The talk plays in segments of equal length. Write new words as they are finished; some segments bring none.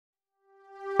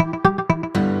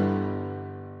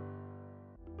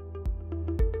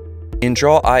In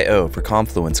draw.io for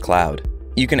Confluence Cloud,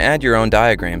 you can add your own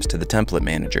diagrams to the template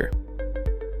manager.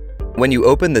 When you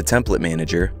open the template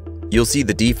manager, you'll see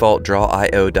the default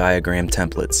draw.io diagram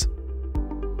templates.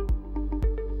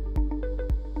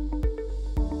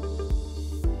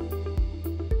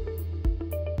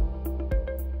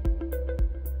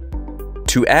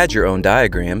 To add your own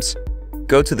diagrams,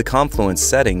 go to the Confluence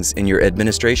settings in your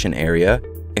administration area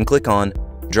and click on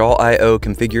Draw.io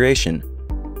Configuration.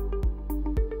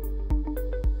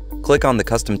 Click on the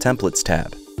Custom Templates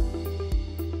tab.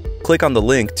 Click on the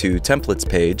link to Templates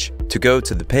page to go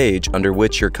to the page under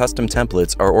which your custom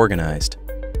templates are organized.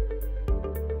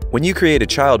 When you create a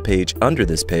child page under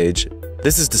this page,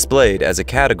 this is displayed as a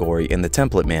category in the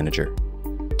template manager.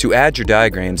 To add your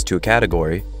diagrams to a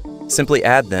category, simply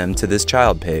add them to this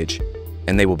child page,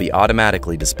 and they will be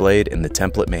automatically displayed in the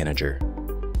template manager.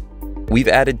 We've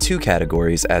added 2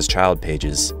 categories as child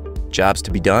pages, Jobs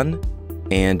to be done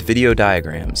and Video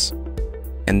diagrams,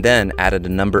 and then added a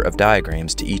number of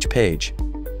diagrams to each page.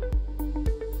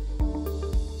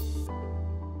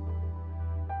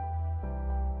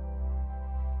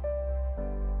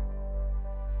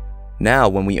 Now,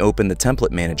 when we open the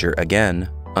template manager again,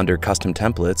 under Custom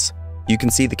Templates, you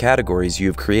can see the categories you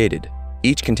have created,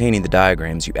 each containing the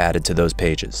diagrams you added to those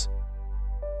pages.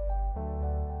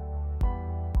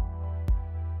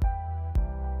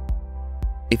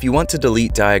 If you want to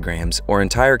delete diagrams or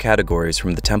entire categories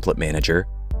from the template manager,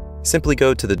 simply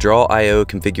go to the Draw.io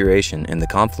configuration in the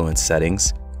Confluence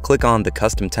settings, click on the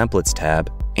Custom Templates tab,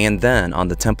 and then on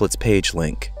the Templates page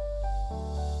link.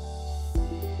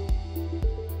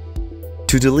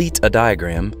 To delete a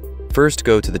diagram, first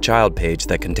go to the child page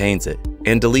that contains it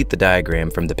and delete the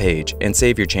diagram from the page and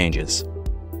save your changes.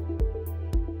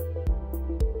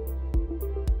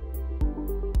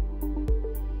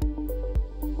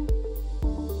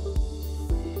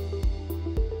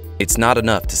 It's not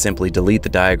enough to simply delete the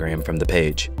diagram from the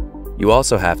page. You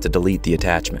also have to delete the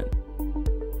attachment.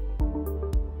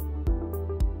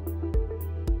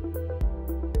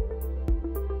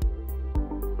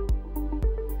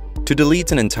 To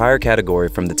delete an entire category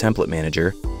from the template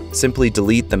manager, simply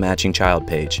delete the matching child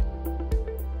page.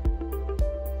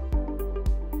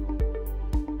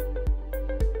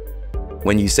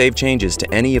 When you save changes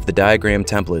to any of the diagram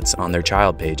templates on their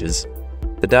child pages,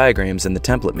 the diagrams in the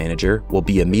template manager will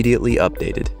be immediately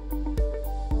updated.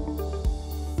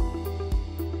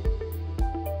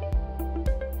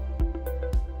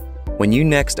 When you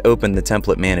next open the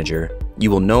template manager,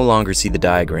 you will no longer see the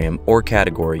diagram or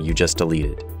category you just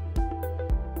deleted.